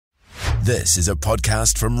This is a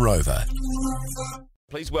podcast from Rover.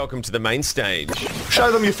 Please welcome to the main stage.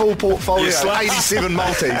 Show them your full portfolio. Yes. 87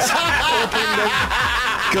 multis. All pending.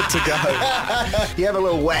 Good to go. You have a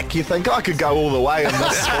little whack, you think, I could go all the way in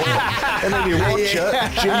this sport. And then you watch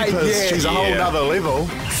it. Jeepers, she's a whole nother level.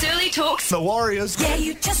 Searley talks. The Warriors. Yeah,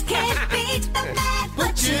 you just can't beat the bad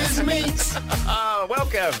butcher's meat.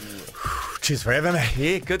 Welcome. Cheers for having me.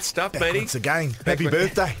 Yeah, good stuff, matey. Once again. Happy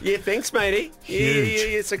birthday. Yeah, thanks, matey.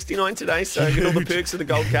 Huge. Yeah, 69 today, so you get all the perks of the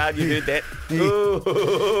gold card. You heard that.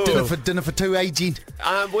 Ooh. Dinner for two, Jen.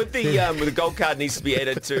 With the gold card needs to be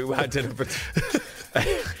added to dinner for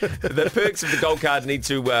the perks of the gold card needs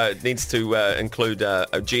to include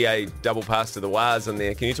a GA double pass to the Wars in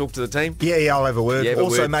there. Can you talk to the team? Yeah, I'll have a word. Yeah, have a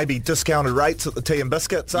also, word. maybe discounted rates at the tea and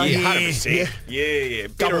biscuits. Eh? Yeah, 100%. Yeah.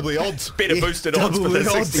 Double the odds. Better boosted odds for the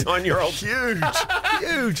 69-year-old.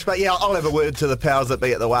 Huge. But yeah, I'll have a word to the powers that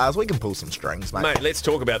be at the Wars. We can pull some strings, mate. Mate, let's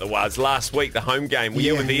talk about the Wars. Last week, the home game. Were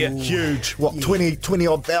you in there? Huge. What, 20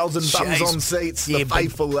 odd thousand bums on seats. The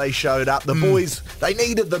faithful, they showed up. The boys, they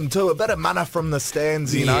needed them too. A bit of mana from the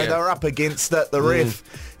stands, you know. Yeah. They were up against it. The ref,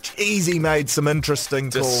 easy, made some interesting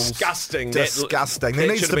calls. Disgusting. Disgusting. There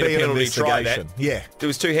That needs should to have be been a an penalty try, investigation. that. Yeah. There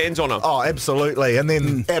was two hands on him. Oh, absolutely. And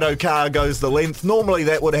then Addo Carr goes the length. Normally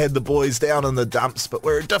that would have had the boys down in the dumps, but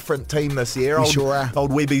we're a different team this year. We sure are.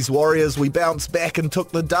 Old Webby's Warriors, we bounced back and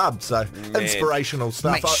took the dub. So, inspirational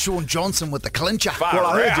stuff. Mate, Sean Johnson with the clincher. Far Well,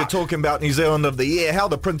 I heard out. you talking about New Zealand of the Year. How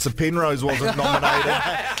the Prince of Penrose wasn't nominated.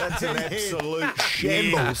 That's an absolute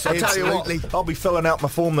shambles. Yeah, I tell you absolutely. what, I'll be filling out my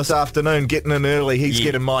form this afternoon, getting in early. He's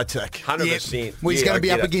getting my tick. 100%. Well, he's going to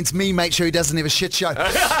be up against me. Make sure he doesn't have a shit show.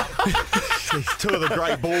 Two of the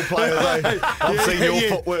great ball players. Eh? I've seen your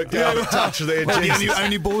footwork down a touch there, Well, the Jesus.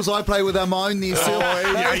 only balls I play with are my own there, Sil.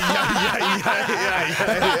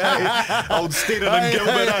 Old Steadon and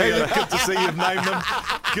Gilbert, eh? Good to see you've named them.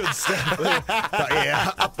 Good stuff there. But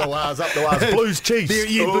yeah, up the Wars. Blues Chiefs.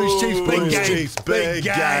 Blues Chiefs, big Blues game. Chiefs, big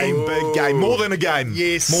game. More than a game.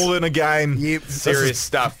 Yes. More than a game. Yep. This Serious is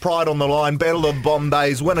stuff. Pride on the line, Battle of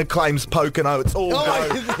Bombays, winner claims Pocono. It's all go.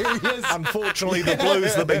 there he is. Unfortunately, the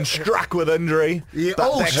Blues have been struck with injury. Yeah. But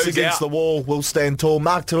Oh, backs who's against out? the wall will stand tall.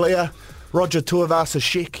 Mark Talia, Roger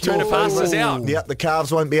Tuivasa-Sheck. Tuivasa's out. Yep, the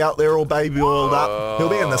calves won't be out there all baby oiled up. He'll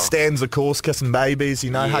be in the stands, of course, kissing babies,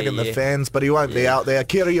 hugging the fans, but he won't be out there.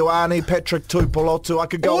 Kiri Ioane, Patrick Tupolotu, I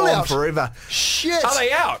could go All on out. forever. Shit. Are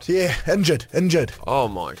they out? Yeah, injured. Oh,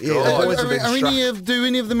 my Yeah, God. the boys have been Do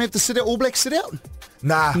any of them have to sit out? All Blacks sit out?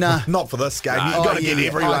 Nah, Nah. not for this game. Nah. You've got to Oh, get yeah,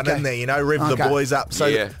 everyone okay. in there, rev the Okay. boys up. So,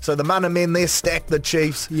 Yeah. so the Mana men, they're stacked, the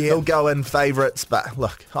Chiefs. Yeah. They'll go in favourites, but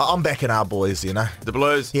look, I'm backing our boys, The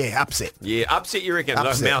Blues? Yeah, upset. Yeah, upset you reckon.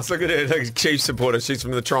 Upset. Look, Mouse, look at her. Look, Chiefs supporter. She's from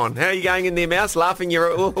the Tron. How are you going in there, Mouse? Laughing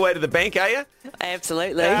you're all the way to the bank, are you?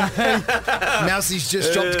 Absolutely. Mousie's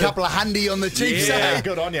just dropped a couple of hundy on the Chiefs. Yeah. eh?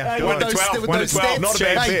 Good on you. Hey, Good with on you. those 12, with one those to 12. stats. Not a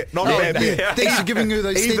bad Hey, bet. Not a bad bet. yeah. Thanks for giving her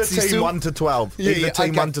those Either stats. team 1 to 12. Yeah, Either team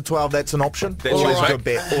okay. 1 to 12, that's an option. That's Always right. a good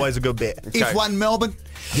bet. Always a good bet. F1 Melbourne,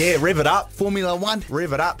 Yeah, rev it up. Formula 1.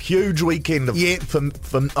 Rev it up. Huge weekend of, Yeah. for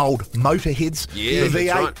old motorheads. Yeah, the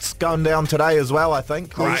that's V8's going down today as well, I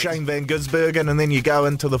think. Great. Shane Van Gisbergen, and then you go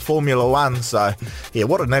into the Formula 1. So, yeah,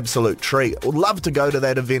 what an absolute treat. Would love to go to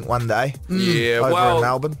that event one day. Yeah, Over well, in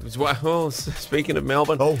Melbourne. Speaking of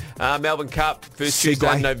Melbourne, Melbourne Cup, first Segue.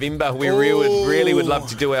 Tuesday in November. We really would love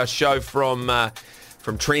to do our show from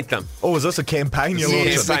Trentham. Oh, is this a campaign you're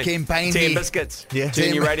Yes. launching? the campaign Tea and here. biscuits. Yeah.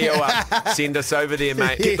 Turn your radio up. Send us over there,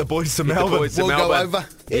 mate. Get the boys to Get the Melbourne. boys to We'll go Melbourne. over.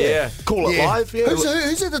 Yeah. Call it live. Yeah.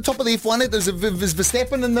 Who's at the top of the F1? There's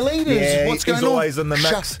Verstappen in the lead. Yeah, What's he's going on? always in the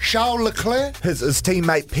mix. Charles Leclerc. His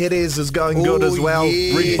teammate Perez is going good as well.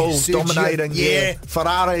 yeah. Red Bull's Sergio, dominating. yeah.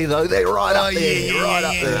 Ferrari, though, they're right up there. yeah, right yeah,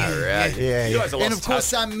 up there. Right. Yeah, You yeah. guys are And lost of course,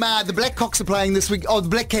 touch. the Black Cocks are playing this week. Oh, the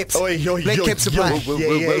Black Caps. Oi, oi, Black oi, Caps are oi. playing.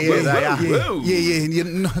 Yeah, they are. Whoa.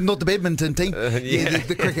 Yeah, not the badminton team. yeah.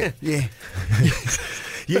 The cricket. Yeah.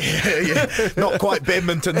 Yeah. Not quite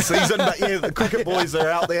badminton season, but yeah, the cricket boys are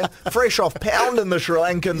out there. Fresh off pounding the Sri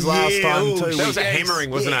Lankans last time ooh, too. That was a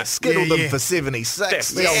hammering, wasn't it? Skittled Yeah, them yeah. for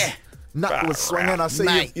 76. The Yeah. old nut was swinging. I see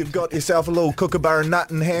Mate. you've got yourself a little kookaburra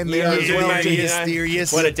nut in hand there as well. mate, Yes, there he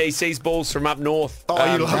is. One of DC's balls from up north. Oh,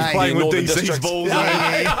 you love mate, playing with Northern DC's Districts. balls.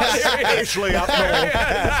 Especially up north.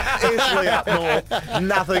 Especially up north.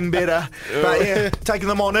 Nothing better. But yeah, taking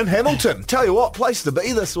them on in Hamilton. Tell you what, place to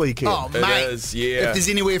be this weekend. Oh, It mate. is, yeah. If there's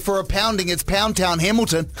anywhere for a pounding, it's Pound Town,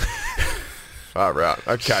 Hamilton. Far out.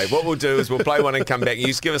 Okay, what we'll do is we'll play one and come back. You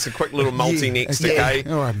just give us a quick little multi next, okay?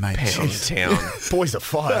 All right, mate. Pound Town. Boys are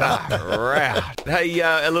fired up. Right. Hey,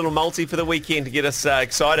 a little multi for the weekend to get us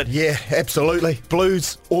excited. Yeah, absolutely.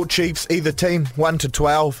 Blues or Chiefs, either team, 1 to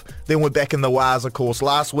 12. Then we're back in the Wars, of course.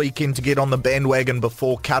 Last weekend to get on the bandwagon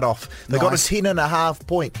before cut-off. They got a 10.5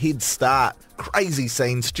 point head start. Crazy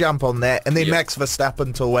scenes, jump on that, and then Max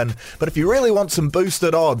Verstappen to win. But if you really want some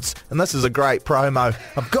boosted odds, and this is a great promo,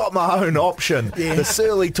 I've got my own option. The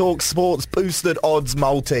Searley Talk Sports Boosted Odds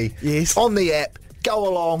Multi. Yes. On the app. Go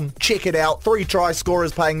along, check it out. 3 try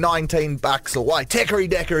scorers paying $19 away. Tackery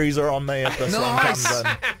daiquiris are on me if this one comes in.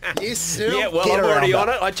 Yes, sir. Yeah, well, Get I'm already around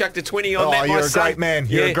on it. I chucked a 20 on Oh, that you're a myself. great man.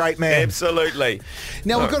 You're a great man. Absolutely.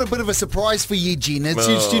 Now, we've got a bit of a surprise for you, Jen. It's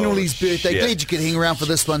generally his birthday. shit. Glad you could hang around for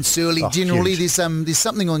this one, Searley. Oh, Generally, huge. there's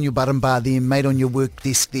something on your button bar there, mate, on your work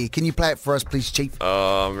desk there. Can you play it for us, please, Chief?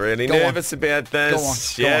 Oh, I'm really Go on. nervous about this. Go on, go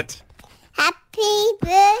Shit. Happy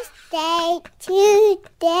birthday to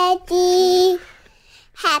Daddy.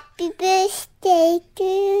 Happy birthday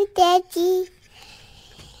to Daddy.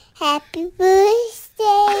 Happy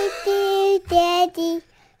birthday to Daddy.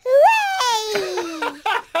 Hooray!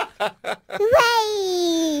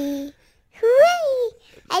 Hooray! Hooray!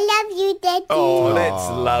 I love you, Daddy. Oh, that's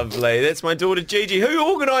lovely. That's my daughter Gigi.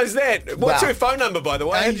 Who organised that? What's Wow. her phone number, by the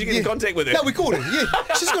way? How did you get in contact with her? No, we called her. Yeah,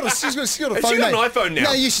 she's got a phone. Has she got mate. an iPhone now?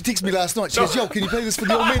 No, yeah, she texted me last night. She goes, "Yo, can you play this for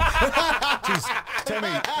the old man?"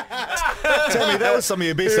 Tammy, that was some of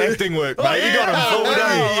your best acting work, mate. You got him fooled,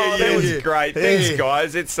 Yeah, that was yeah. great. Thanks, Yeah.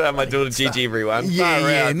 guys. It's my daughter Gigi, everyone. Yeah, Far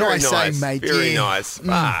yeah, out. nice Very aim, mate. Very Yeah. nice.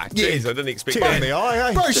 Ah, yeah. jeez, I didn't expect Check in that. the eye,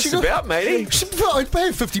 eh? Bro, Just about, matey. I'd pay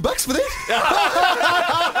her $50 for that.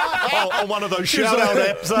 On one of those shout-out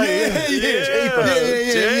apps, eh?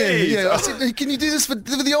 Jeez. Yeah. I said, "Hey, can you do this for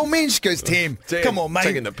the old man?" She goes, "Tim, Damn, come on, mate."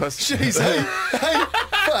 taking the piss. She's hey,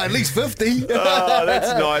 well, at least 50. Oh,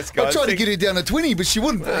 that's nice, guys. I tried to get her down to 20, but she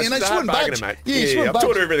wouldn't. She she wouldn't bargainer, budge. mate. Yeah, she I've wouldn't budge.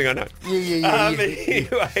 taught her everything I know. Yeah.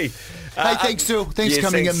 Anyway. Hey, thanks, Phil. Thanks for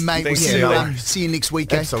coming in, mate. Thanks, We'll Searley. see you next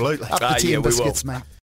week. Eh? Absolutely. Up the 10 yeah, we will. biscuits, mate.